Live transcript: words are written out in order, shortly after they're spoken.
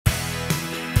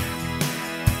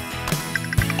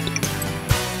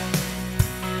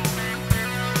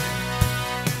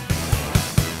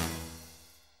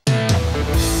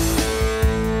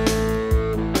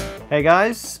Hey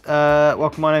guys,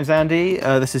 welcome. My name's Andy.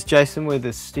 This is Jason. We're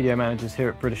the studio managers here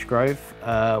at British Grove.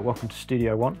 Welcome to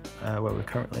Studio One, where we're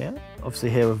currently at. Obviously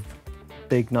here with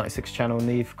big 96-channel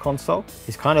Neve console.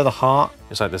 It's kind of the heart.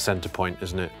 It's like the center point,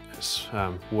 isn't it? It's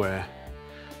where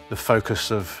the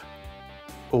focus of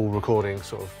all recordings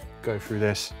sort of go through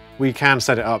this. We can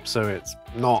set it up so it's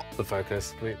not the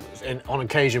focus. On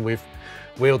occasion, we've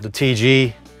wheeled the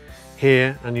TG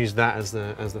here and used that as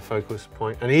the focus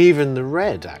point, and even the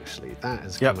red actually that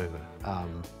has come over.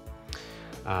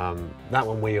 That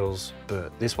one wheels,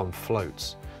 but this one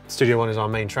floats. Studio One is our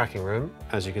main tracking room,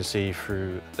 as you can see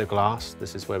through the glass.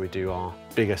 This is where we do our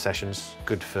bigger sessions,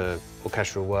 good for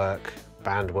orchestral work,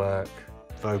 band work,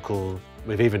 vocal.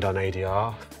 We've even done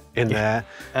ADR in there.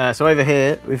 So over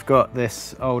here we've got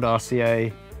this old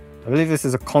RCA. I believe this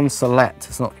is a consolette.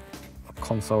 It's not a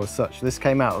console as such. This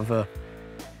came out of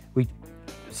we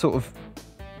sort of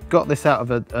got this out of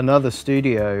another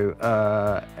studio,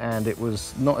 and it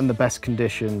was not in the best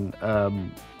condition.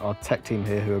 Our tech team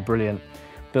here, who are brilliant,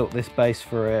 built this bass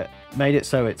for it, made it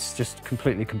so it's just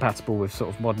completely compatible with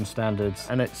sort of modern standards.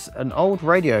 And it's an old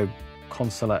radio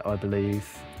consolette, I believe.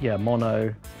 Yeah,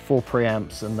 mono, 4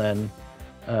 preamps, and then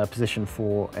position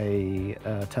for a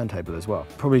turntable as well.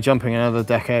 Probably jumping another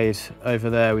decade over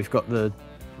there, we've got the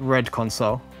red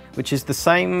console, which is the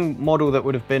same model that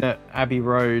would have been at Abbey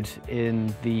Road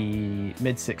in the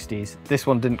mid-60s. This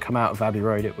one didn't come out of Abbey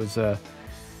Road, it was an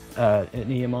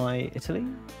EMI Italy?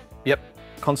 Yep.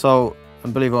 Console,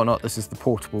 and believe it or not, this is the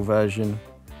portable version.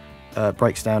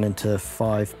 Breaks down into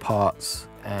 5 parts,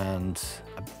 and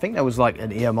I think there was like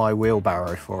an EMI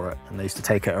wheelbarrow for it, and they used to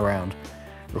take it around,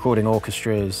 recording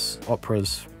orchestras,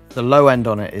 operas. The low end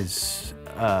on it is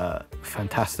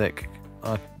fantastic.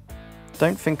 I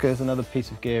don't think there's another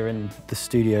piece of gear in the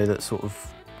studio that sort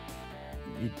of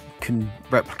can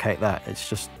replicate that. It's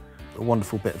just a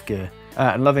wonderful bit of gear.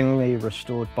 And lovingly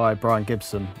restored by Brian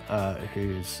Gibson,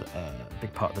 who's a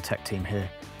big part of the tech team here.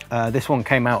 This one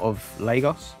came out of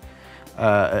Lagos,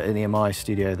 at an EMI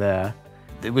studio there.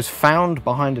 It was found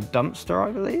behind a dumpster,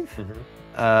 I believe.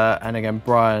 And again,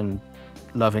 Brian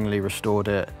lovingly restored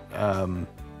it.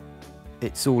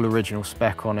 It's all original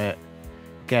spec on it.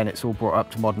 Again, it's all brought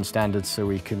up to modern standards so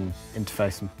we can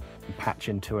interface and patch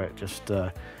into it just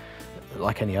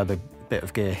like any other bit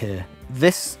of gear here.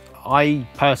 This, I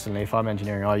personally, if I'm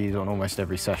engineering, I use it on almost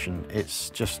every session. It's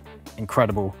just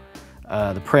incredible.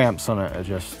 The preamps on it are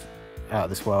just out of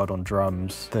this world on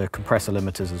drums. The compressor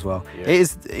limiters as well. Yeah. It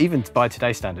is, even by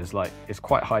today's standards, like, it's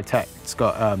quite high tech. It's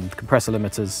got compressor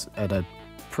limiters and a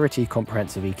pretty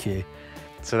comprehensive EQ.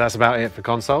 So that's about it for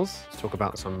consoles. Let's talk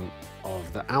about some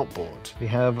of the outboard. We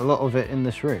have a lot of it in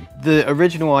this room. The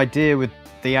original idea with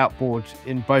the outboard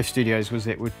in both studios was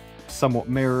it would somewhat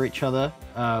mirror each other.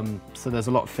 So there's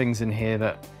a lot of things in here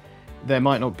that there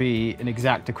might not be an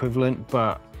exact equivalent,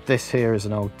 but this here is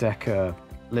an old Decca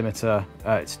limiter.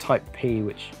 It's type P,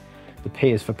 which the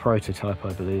P is for prototype,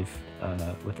 I believe,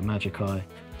 with the magic eye.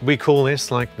 We call this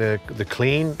like the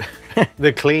clean,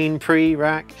 the clean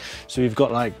pre-rack. So we've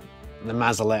got like the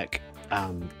Mazalek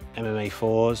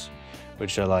MMA4s,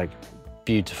 which are like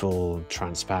beautiful,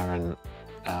 transparent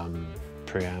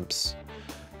preamps,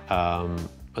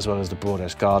 as well as the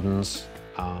Broadest Gardens.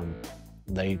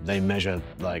 They measure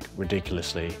like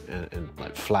ridiculously and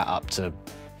like flat up to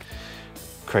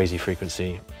crazy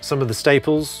frequency. Some of the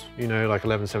staples, you know, like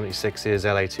 1176s,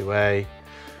 LA2A,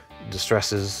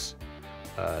 Distressors,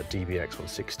 DBX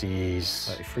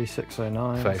 160s,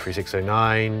 33609s.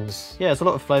 33609s. Yeah, there's a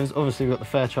lot of flavours. Obviously we've got the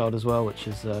Fairchild as well, which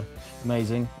is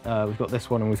amazing. We've got this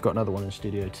one and we've got another one in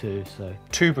studio too. So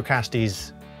 2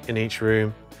 Procastis in each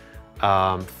room,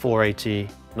 480,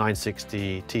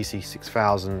 960,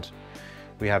 TC6000.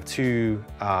 We have 2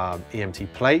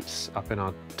 EMT plates up in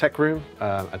our tech room,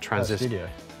 a transistor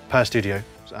per studio.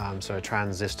 So a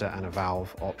transistor and a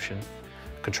valve option,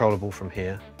 controllable from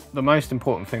here. The most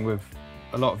important thing with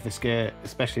a lot of this gear,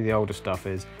 especially the older stuff,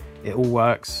 is it all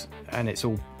works and it's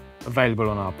all available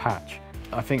on our patch.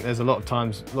 I think there's a lot of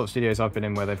times, a lot of studios I've been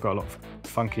in where they've got a lot of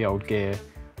funky old gear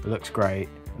that looks great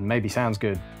and maybe sounds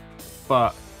good,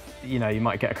 but you know, you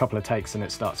might get a couple of takes and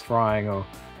it starts frying or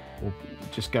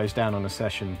just goes down on a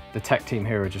session. The tech team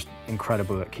here are just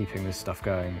incredible at keeping this stuff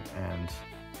going, and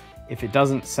if it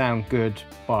doesn't sound good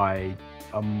by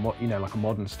like a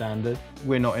modern standard,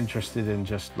 we're not interested in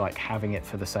just like having it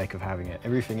for the sake of having it.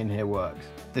 Everything in here works.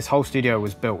 This whole studio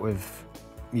was built with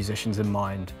musicians in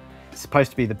mind. It's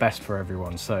supposed to be the best for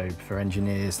everyone. So for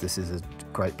engineers, this is a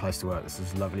great place to work. This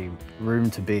is a lovely room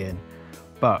to be in.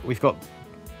 But we've got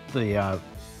the,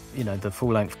 the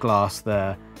full-length glass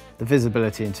there. the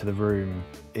visibility into the room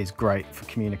is great for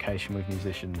communication with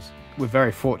musicians. We're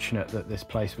very fortunate that this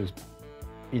place was,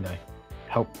 you know,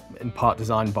 helped in part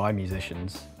designed by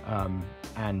musicians,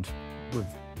 and with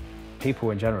people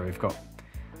in general, we've got,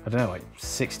 I don't know, like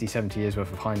 60, 70 years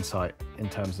worth of hindsight in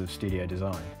terms of studio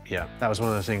design. Yeah, that was one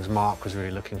of the things Mark was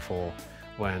really looking for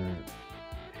when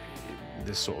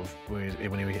this sort of,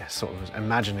 when he was sort of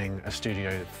imagining a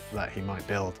studio that he might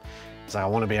build. It's like, I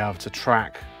want to be able to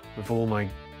track with all my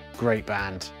great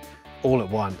band all at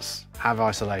once, have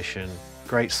isolation,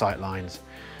 great sight lines.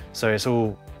 So it's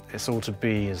all to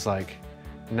be as like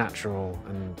natural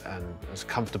and as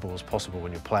comfortable as possible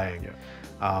when you're playing.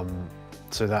 Yeah.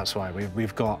 So that's why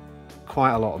we've got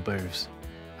quite a lot of booths.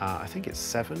 I think it's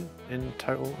 7 in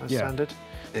total as standard.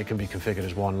 It can be configured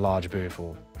as one large booth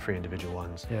or 3 individual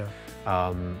ones. Yeah.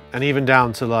 And even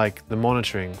down to like the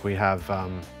monitoring, we have,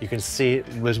 you can see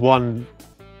there's one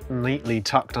neatly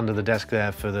tucked under the desk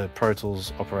there for the Pro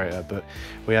Tools operator, but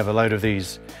we have a load of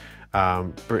these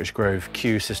British Grove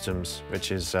Q systems,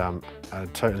 which is a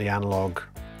totally analog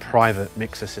private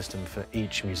mixer system for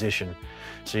each musician.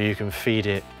 So you can feed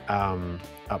it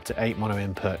up to 8 mono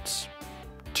inputs,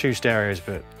 2 stereos,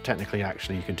 but technically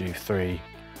actually you could do 3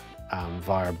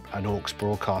 via an aux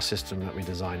broadcast system that we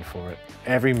designed for it.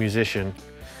 Every musician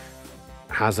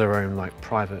has their own like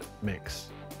private mix,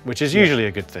 which is usually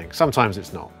a good thing. Sometimes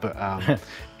it's not, but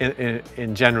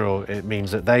in general, it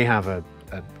means that they have a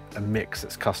mix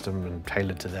that's custom and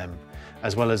tailored to them,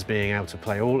 as well as being able to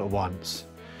play all at once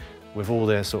with all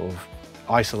their sort of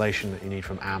isolation that you need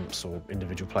from amps or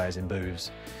individual players in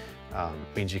booths.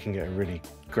 Means you can get a really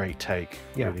great take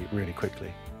really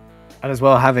quickly. And as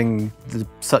well, having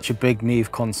such a big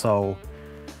Neve console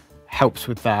helps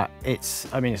with that.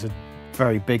 I mean, it's a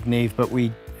very big Neve, but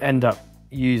we end up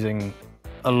using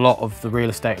a lot of the real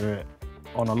estate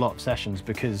on a lot of sessions,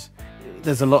 because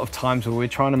there's a lot of times where we're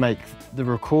trying to make the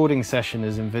recording session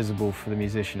as invisible for the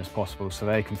musician as possible so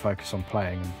they can focus on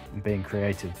playing and being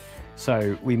creative.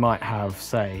 So we might have,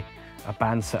 say, a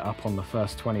band set up on the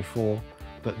first 24,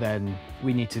 but then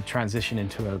we need to transition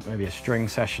into maybe a string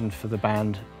session for the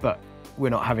band, but we're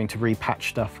not having to repatch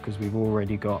stuff because we've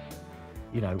already got,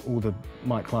 you know, all the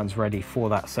mic lines ready for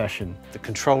that session. The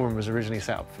control room was originally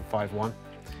set up for 5.1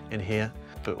 in here,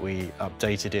 but we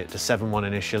updated it to 7.1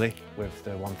 initially with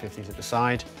the 150s at the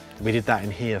side. We did that in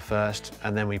here first,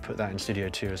 and then we put that in Studio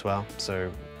 2 as well.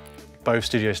 So both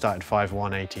studios started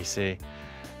 5.1 ATC,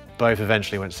 both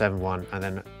eventually went 7.1, and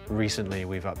then recently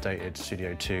we've updated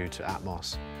Studio 2 to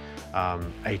Atmos,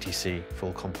 ATC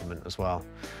full complement as well.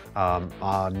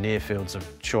 Our near fields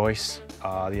of choice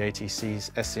are the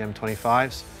ATC's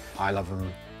SCM25s. I love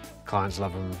them, clients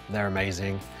love them, they're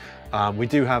amazing. We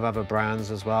do have other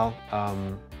brands as well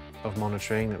of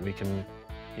monitoring that we can,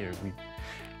 you know,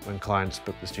 when clients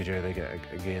book the studio, they get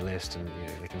a gear list and, you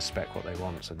know, they can spec what they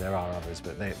want. So there are others,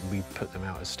 but we put them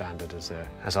out as standard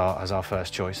as our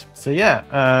first choice. So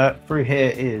yeah, through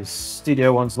here is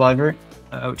Studio One's library,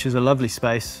 which is a lovely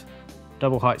space,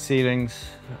 double height ceilings.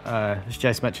 As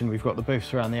Jace mentioned, we've got the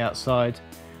booths around the outside.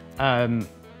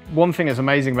 One thing that's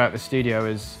amazing about the studio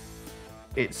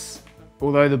is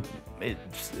although it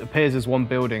appears as one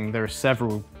building, there are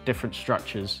several different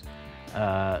structures,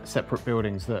 separate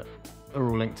buildings that are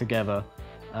all linked together.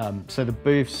 So the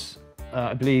booths,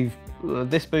 I believe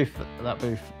this booth, that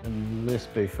booth, and this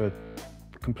booth are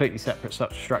completely separate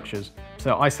structures.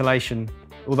 So isolation,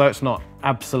 although it's not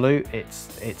absolute,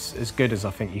 it's as good as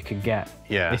I think you can get.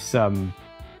 Yeah. It's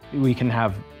we can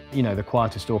have, you know, the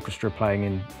quietest orchestra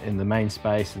playing in the main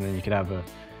space, and then you could have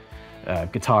a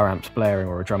guitar amps blaring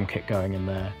or a drum kit going in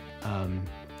there.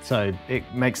 So it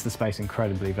makes the space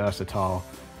incredibly versatile.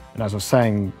 And as I was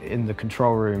saying, in the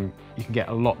control room, you can get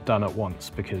a lot done at once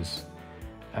because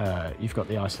you've got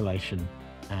the isolation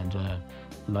and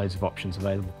loads of options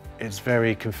available. It's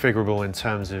very configurable in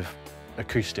terms of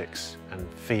acoustics and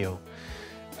feel.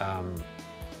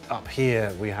 Up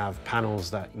here, we have panels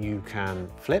that you can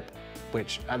flip,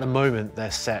 which at the moment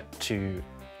they're set to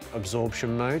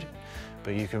absorption mode,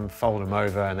 but you can fold them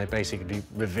over and they basically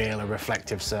reveal a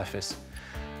reflective surface.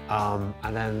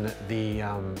 And then the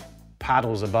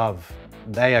paddles above,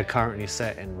 they are currently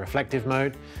set in reflective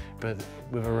mode, but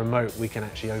with a remote we can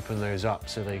actually open those up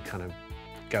so they kind of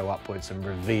go upwards and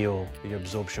reveal the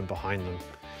absorption behind them.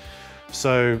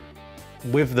 So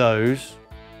with those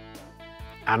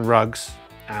and rugs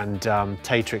and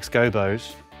Tatrix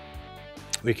gobos,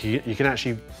 you can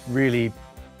actually really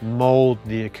mold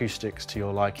the acoustics to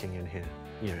your liking in here.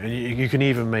 You know, and you can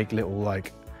even make little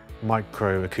like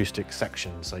micro acoustic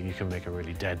sections, so you can make a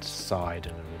really dead side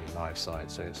and a really live side.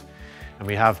 And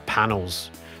we have panels.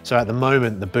 So at the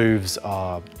moment the booths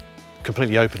are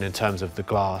completely open in terms of the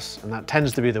glass, and that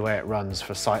tends to be the way it runs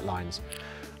for sight lines.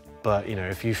 But you know,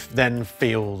 if you then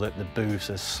feel that the booths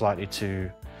are slightly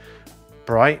too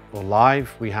bright or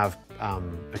live, we have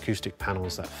acoustic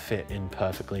panels that fit in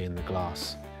perfectly in the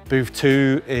glass. Booth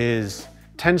 2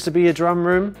 tends to be a drum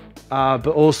room, but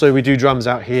also we do drums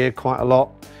out here quite a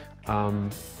lot.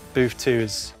 Booth 2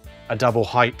 is a double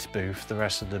height booth. The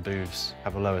rest of the booths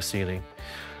have a lower ceiling.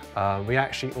 We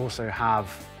actually also have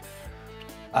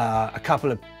a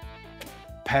couple of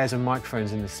pairs of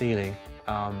microphones in the ceiling,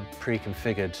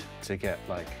 pre-configured to get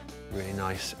like really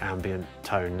nice ambient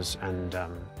tones and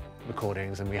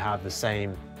recordings, and we have the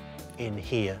same in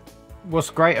here. What's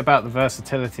great about the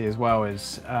versatility as well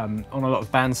is on a lot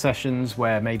of band sessions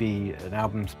where maybe an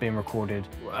album's being recorded,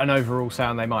 an overall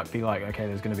sound, they might be like, okay,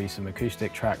 there's going to be some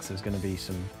acoustic tracks, there's going to be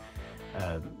some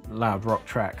loud rock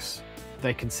tracks.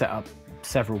 They can set up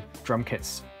several drum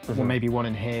kits, or maybe one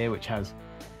in here which has,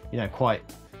 you know,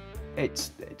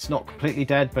 it's not completely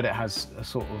dead, but it has a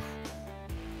sort of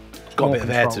it's got a bit of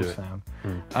air to it.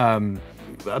 Sound.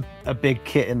 A big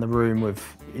kit in the room with,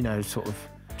 you know, sort of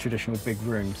traditional big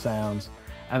room sounds,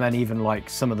 and then even like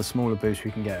some of the smaller booths we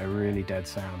can get a really dead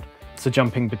sound. So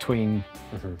jumping between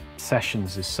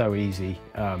sessions is so easy.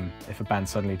 If a band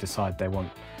suddenly decide they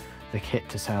want the kit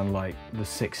to sound like the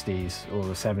 60s or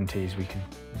the 70s, we can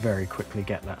very quickly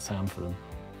get that sound for them.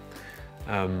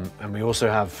 And we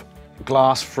also have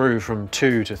glass through from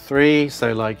 2 to 3,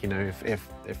 so like, you know,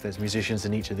 if there's musicians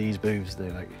in each of these booths,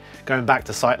 they're like going back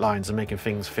to sight lines and making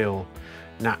things feel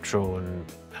natural and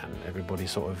everybody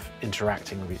sort of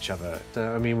interacting with each other.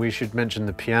 So, I mean, we should mention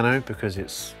the piano because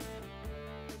it's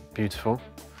beautiful.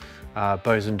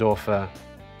 Bosendorfer,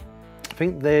 I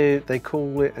think they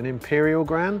call it an Imperial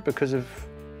Grand because of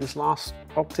this last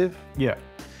octave. Yeah.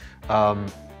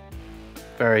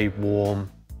 Very warm.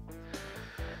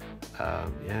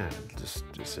 Yeah,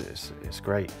 it's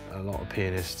great. A lot of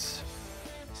pianists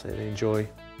say they enjoy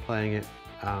playing it.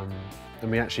 And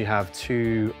we actually have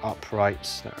 2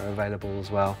 uprights that are available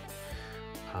as well,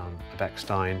 a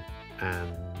Beckstein and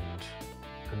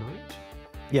a Knight.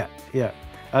 Yeah, yeah.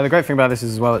 The great thing about this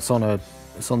is as well, it's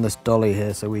on this dolly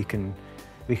here, so we can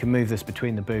move this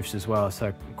between the booths as well.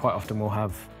 So quite often we'll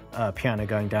have piano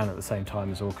going down at the same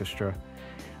time as orchestra,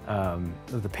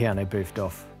 with the piano boothed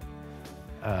off.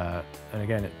 And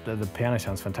again, the piano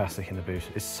sounds fantastic in the booth.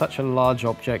 It's such a large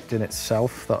object in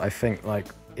itself that I think like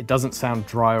it doesn't sound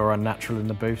dry or unnatural in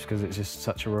the booth because it's just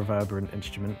such a reverberant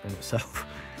instrument in itself.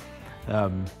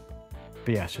 But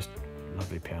yeah, it's just a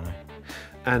lovely piano.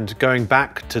 And going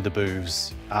back to the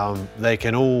booths, they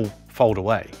can all fold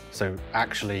away. So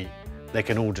actually, they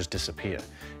can all just disappear.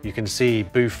 You can see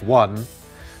booth 1,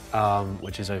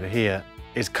 which is over here,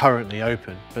 is currently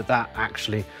open, but that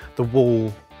actually, the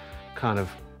wall kind of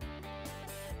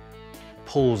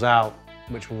pulls out,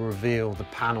 which will reveal the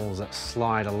panels that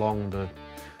slide along the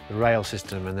rail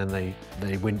system, and then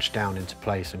they winch down into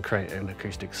place and create an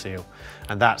acoustic seal.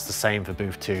 And that's the same for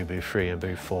booth 2, booth 3, and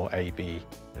booth 4, A, B,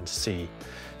 and C.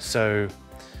 So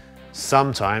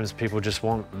sometimes people just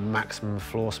want maximum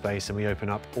floor space, and we open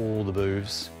up all the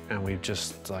booths and we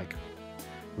just like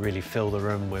really fill the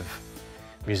room with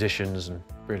musicians and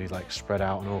really like spread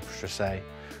out an orchestra, say.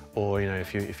 Or, you know,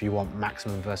 if you want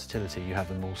maximum versatility, you have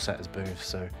them all set as booths,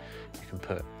 so you can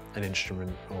put an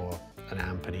instrument or an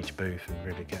amp in each booth and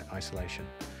really get isolation.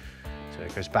 So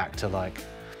it goes back to like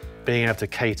being able to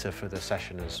cater for the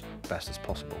session as best as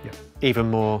possible. Yep. Even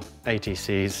more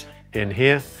ATCs in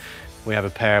here. We have a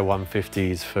pair of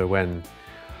 150s for when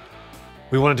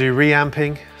we want to do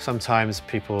reamping. Sometimes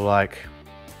people like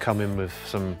come in with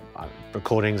some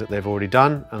recordings that they've already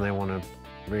done and they want to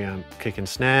reamp kick and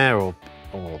snare, or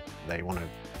they want to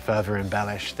further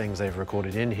embellish things they've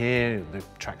recorded in here. The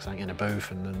track's like in a booth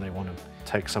and then they want to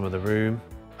take some of the room.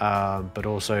 But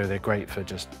also they're great for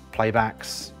just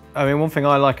playbacks. I mean, one thing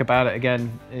I like about it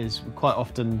again is we quite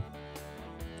often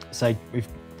say we've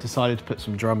decided to put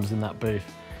some drums in that booth.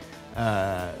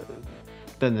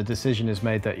 Then the decision is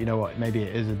made that, you know what, maybe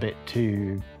it is a bit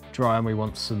too dry and we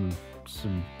want some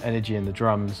energy in the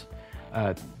drums.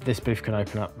 This booth can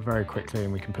open up very quickly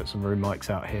and we can put some room mics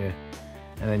out here.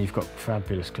 And then you've got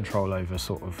fabulous control over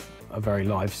sort of a very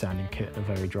live sounding kit and a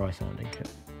very dry sounding kit.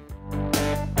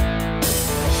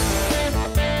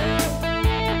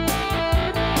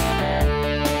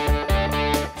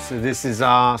 So this is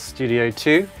our Studio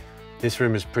 2. This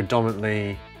room is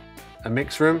predominantly a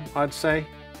mix room, I'd say,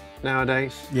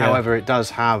 nowadays. Yeah. However, it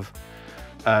does have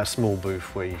a small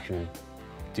booth where you can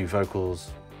do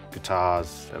vocals,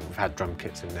 guitars. We've had drum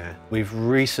kits in there. We've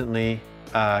recently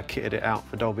kitted it out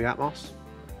for Dolby Atmos.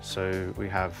 So we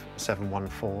have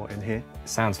 714 in here.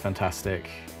 Sounds fantastic.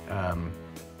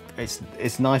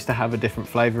 It's nice to have a different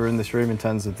flavour in this room in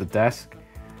terms of the desk.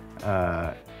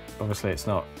 Obviously it's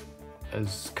not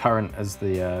as current as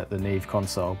the Neve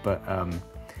console, but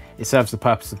it serves the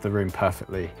purpose of the room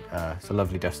perfectly. It's a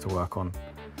lovely desk to work on.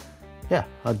 Yeah,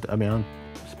 I mean,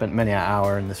 I've spent many an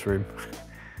hour in this room,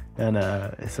 and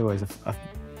it's always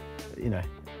you know,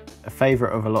 a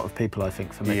favourite of a lot of people, I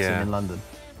think, for mixing in London.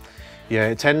 Yeah,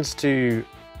 we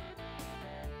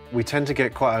tend to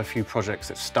get quite a few projects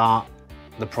that start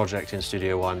the project in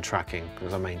Studio One tracking,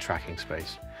 because our main tracking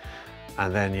space.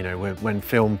 And then, you know, when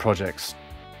film projects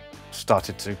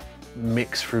started to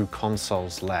mix through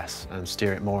consoles less and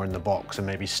steer it more in the box and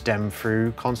maybe stem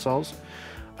through consoles,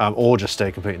 or just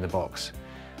stay completely in the box,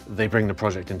 they bring the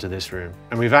project into this room.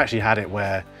 And we've actually had it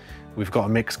where we've got a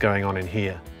mix going on in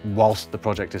here whilst the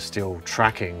project is still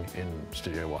tracking in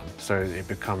Studio One. So it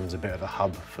becomes a bit of a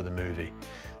hub for the movie.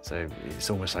 So it's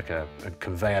almost like a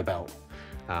conveyor belt.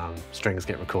 Strings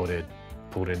get recorded,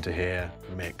 pulled into here,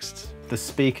 mixed. The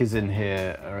speakers in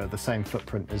here are the same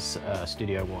footprint as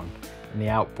Studio One, and the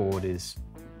outboard is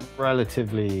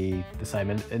relatively the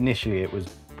same. And initially it was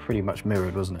pretty much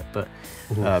mirrored, wasn't it? But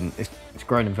it's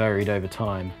grown and varied over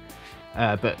time.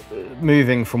 But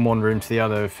moving from one room to the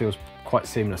other feels quite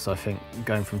seamless, I think,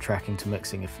 going from tracking to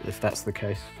mixing, if that's the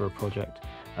case for a project.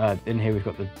 In here we've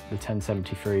got the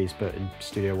 1073s, but in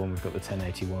Studio One we've got the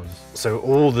 1081s. So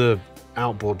all the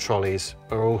outboard trolleys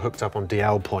are all hooked up on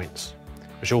DL points,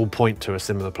 which all point to a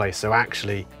similar place. So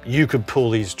actually, you could pull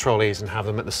these trolleys and have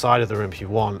them at the side of the room if you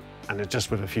want, and it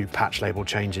just with a few patch label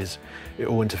changes, it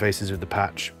all interfaces with the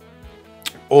patch.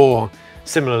 Or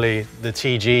similarly, the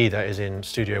TG that is in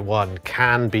Studio One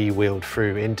can be wheeled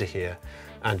through into here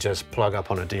and just plug up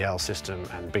on a DL system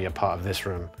and be a part of this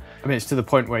room. I mean, it's to the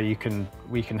point where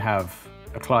we can have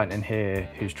a client in here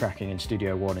who's tracking in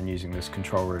Studio One and using this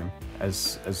control room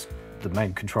as the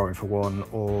main control room for one,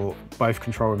 or both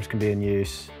control rooms can be in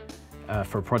use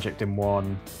for a project in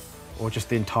one, or just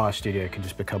the entire studio can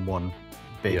just become one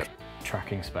big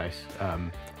tracking space.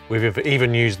 We've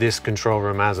even used this control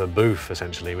room as a booth,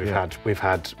 essentially. We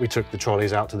took the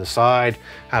trolleys out to the side,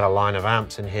 had a line of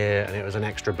amps in here, and it was an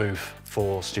extra booth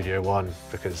for Studio One,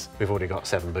 because we've already got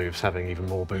 7 booths. Having even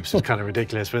more booths is kind of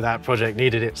ridiculous, but that project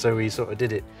needed it, so we sort of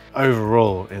did it.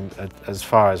 Overall, as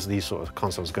far as these sort of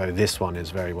consoles go, this one is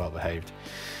very well behaved.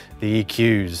 The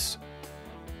EQs,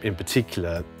 in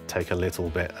particular, take a little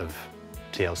bit of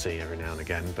TLC every now and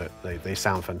again, but they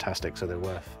sound fantastic, so they're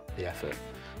worth the effort.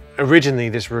 Originally,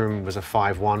 this room was a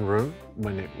 5.1 room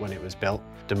when it was built.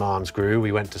 Demands grew,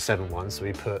 we went to 7.1, so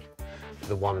we put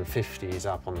the 150s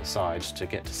up on the sides to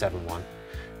get to 7.1.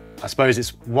 I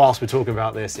suppose whilst we're talking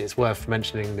about this, it's worth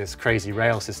mentioning this crazy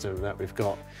rail system that we've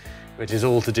got, which is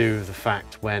all to do with the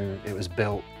fact when it was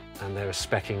built and they were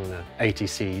speccing the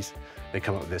ATCs, they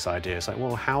come up with this idea. It's like,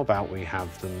 well, how about we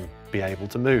have them be able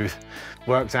to move?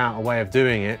 Worked out a way of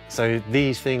doing it so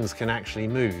these things can actually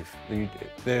move.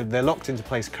 They're locked into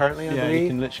place currently, I believe. Yeah, you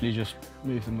can literally just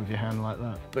move them with your hand like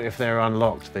that. But if they're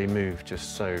unlocked, they move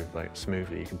just so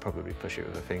smoothly. You can probably push it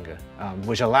with a finger,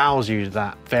 which allows you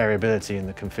that variability and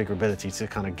the configurability to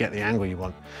kind of get the angle you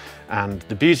want. And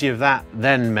the beauty of that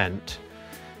then meant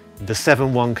the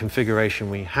 7.1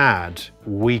 configuration we had,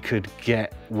 we could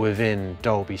get within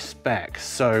Dolby spec.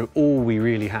 So all we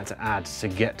really had to add to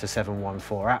get to 7.1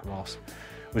 4 Atmos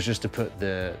was just to put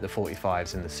the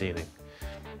 45s in the ceiling.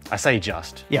 I say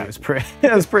just. Yeah,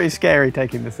 it was pretty scary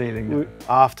taking the ceiling.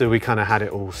 After we kind of had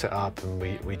it all set up and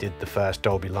we did the first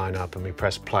Dolby lineup and we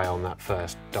pressed play on that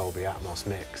first Dolby Atmos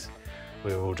mix,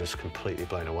 we were all just completely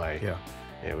blown away. Yeah.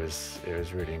 It was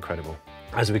really incredible.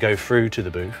 As we go through to the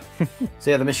booth.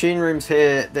 So yeah, the machine rooms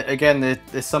here, again,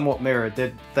 they're somewhat mirrored.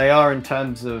 They are in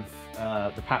terms of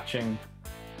the patching.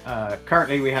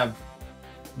 Currently we have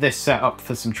this set up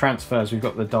for some transfers. We've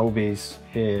got the Dolbys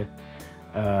here.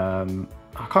 I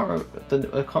can't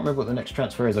remember what the next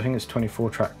transfer is. I think it's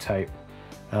 24-track tape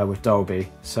with Dolby.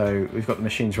 So we've got the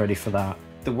machines ready for that.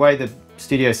 The way the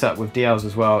studio's set up with DLs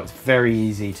as well, it's very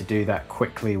easy to do that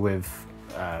quickly with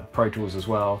Pro Tools as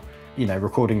well. You know,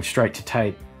 recording straight to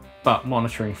tape, but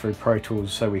monitoring through Pro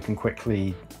Tools so we can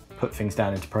quickly put things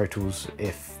down into Pro Tools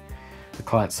if the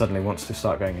client suddenly wants to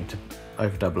start going into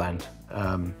overdub land.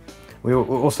 They're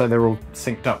all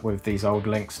synced up with these old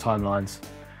Lynx timelines,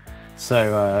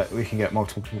 so we can get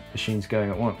multiple machines going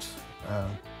at once,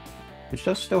 which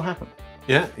does still happen.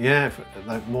 Yeah,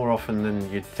 like more often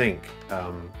than you'd think. I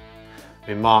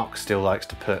mean, Mark still likes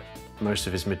to put most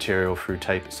of his material through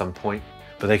tape at some point.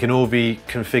 but they can all be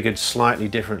configured slightly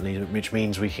differently, which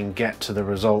means we can get to the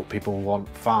result people want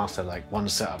faster, like one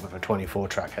setup with a 24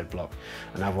 track head block,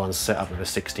 another one set up with a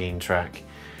 16 track.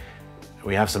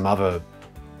 We have some other...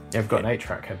 Yeah, we've got an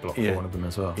 8-track head block for one of them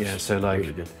as well. Yeah, so like,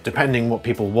 really depending what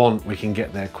people want, we can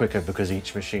get there quicker because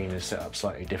each machine is set up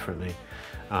slightly differently.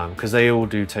 Because they all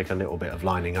do take a little bit of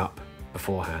lining up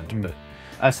beforehand.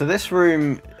 But so this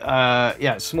room,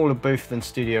 yeah, smaller booth than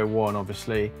Studio One,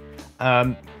 obviously.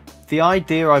 The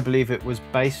idea, I believe it was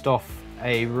based off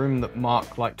a room that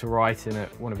Mark liked to write in at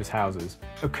one of his houses.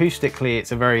 Acoustically,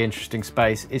 it's a very interesting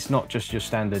space. It's not just your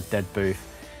standard dead booth.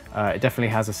 It definitely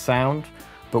has a sound.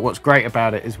 But what's great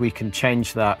about it is we can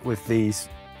change that with these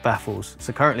baffles.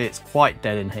 So currently it's quite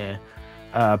dead in here,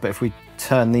 but if we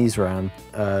turn these around,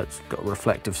 it's got a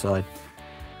reflective side.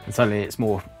 And suddenly it's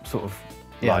more sort of,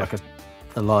 yeah, like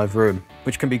a live room,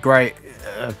 which can be great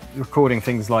recording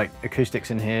things like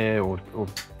acoustics in here or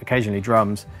occasionally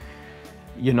drums.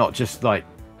 You're not just like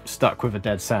stuck with a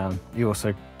dead sound. You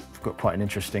also got quite an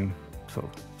interesting sort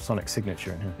of sonic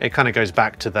signature in here. It kind of goes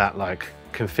back to that like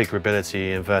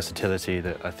configurability and versatility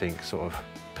that I think sort of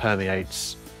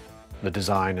permeates the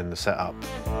design and the setup.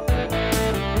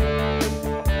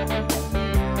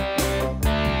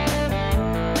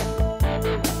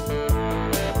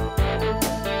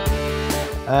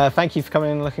 Thank you for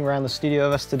coming and looking around the studio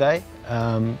with us today.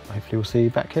 Hopefully we'll see you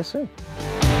back here soon.